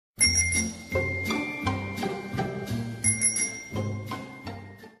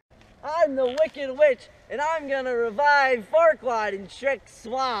I'm the Wicked Witch, and I'm gonna revive Farquaad in Shrek's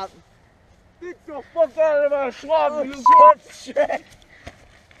swamp. Get the fuck out of our swamp, Oh, you shit. cunt, Shrek!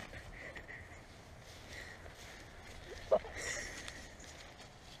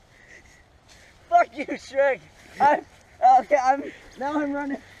 Fuck you, Shrek. Now I'm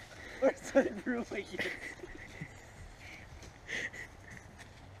running for the brew Wicked.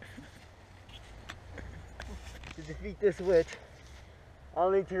 To defeat this witch, I'll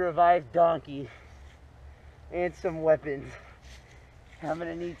need to revive Donkey and some weapons. I'm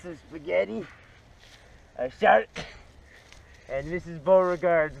gonna need some spaghetti, a shark, and Mrs.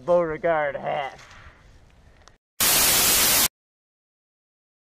 Beauregard's Beauregard hat.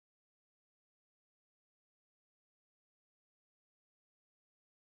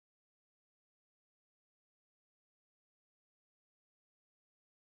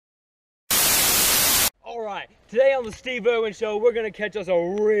 Alright, today on the Steve Irwin Show, we're gonna catch us a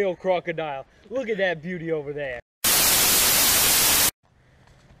real crocodile. Look at that beauty over there.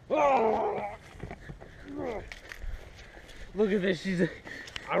 Look at this,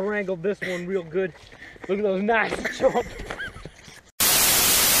 I wrangled this one real good. Look at those nice chomps.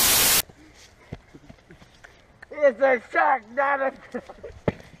 It's a shark, not a...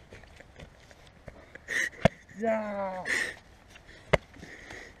 Yeah.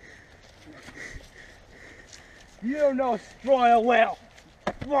 You don't know Stroya well.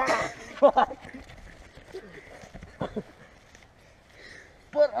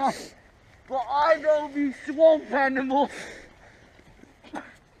 But I know these swamp animals.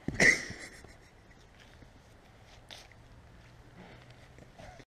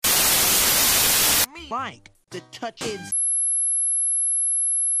 Like the touches.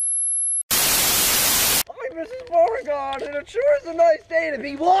 I'm Mrs. Beauregard, and it sure is a nice day to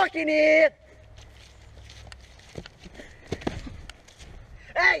be walking here.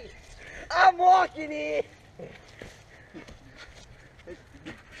 Hey, I'm walking here.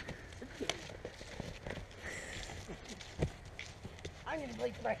 I'm gonna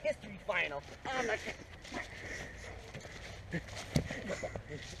play for my history final. I'm not.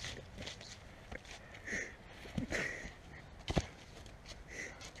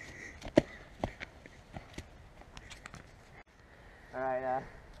 Alright,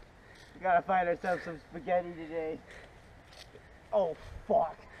 we gotta find ourselves some spaghetti today. Oh,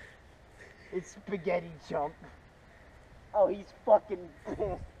 fuck. It's Spaghetti Chump. Oh, he's fucking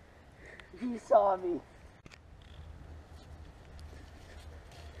pissed. He saw me.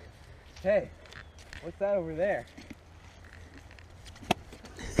 Hey, what's that over there?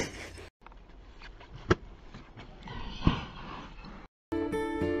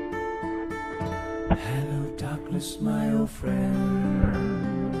 Hello, darkness, my old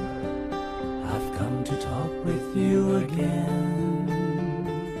friend. I've come to talk with you again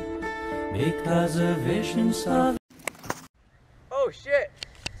because a vision saw. Oh shit!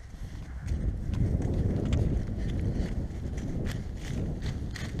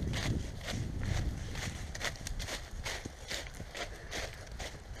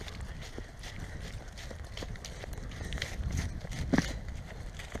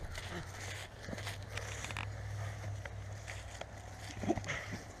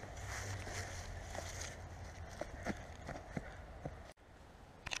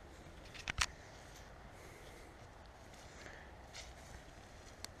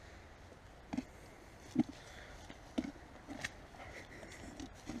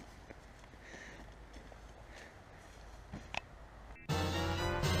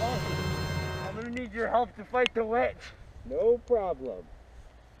 I'm gonna need your help to fight the witch. No problem.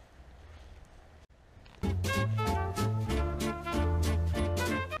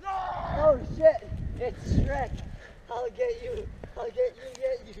 Oh shit! It's Shrek. I'll get you. I'll get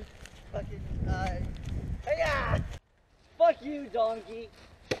you. Fucking, hey-ya! Fuck you, donkey.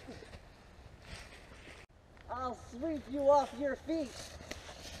 I'll sweep you off your feet.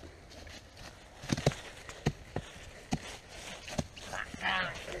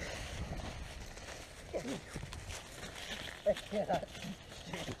 I cannot.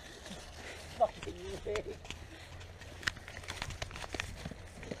 Fucking way.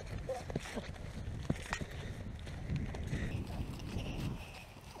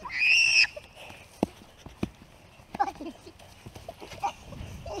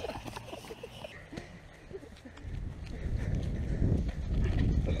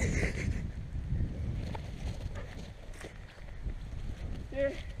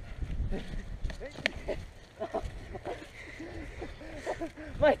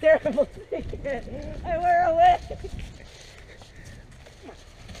 My terrible secret! I wear a wig!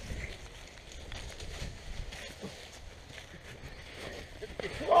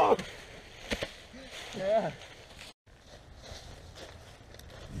 Oh,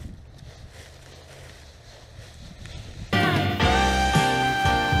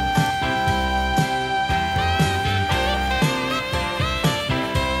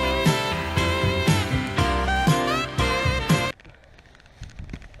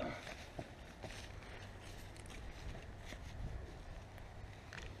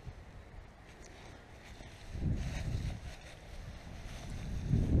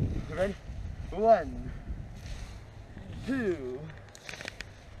 Ready? 1, 2,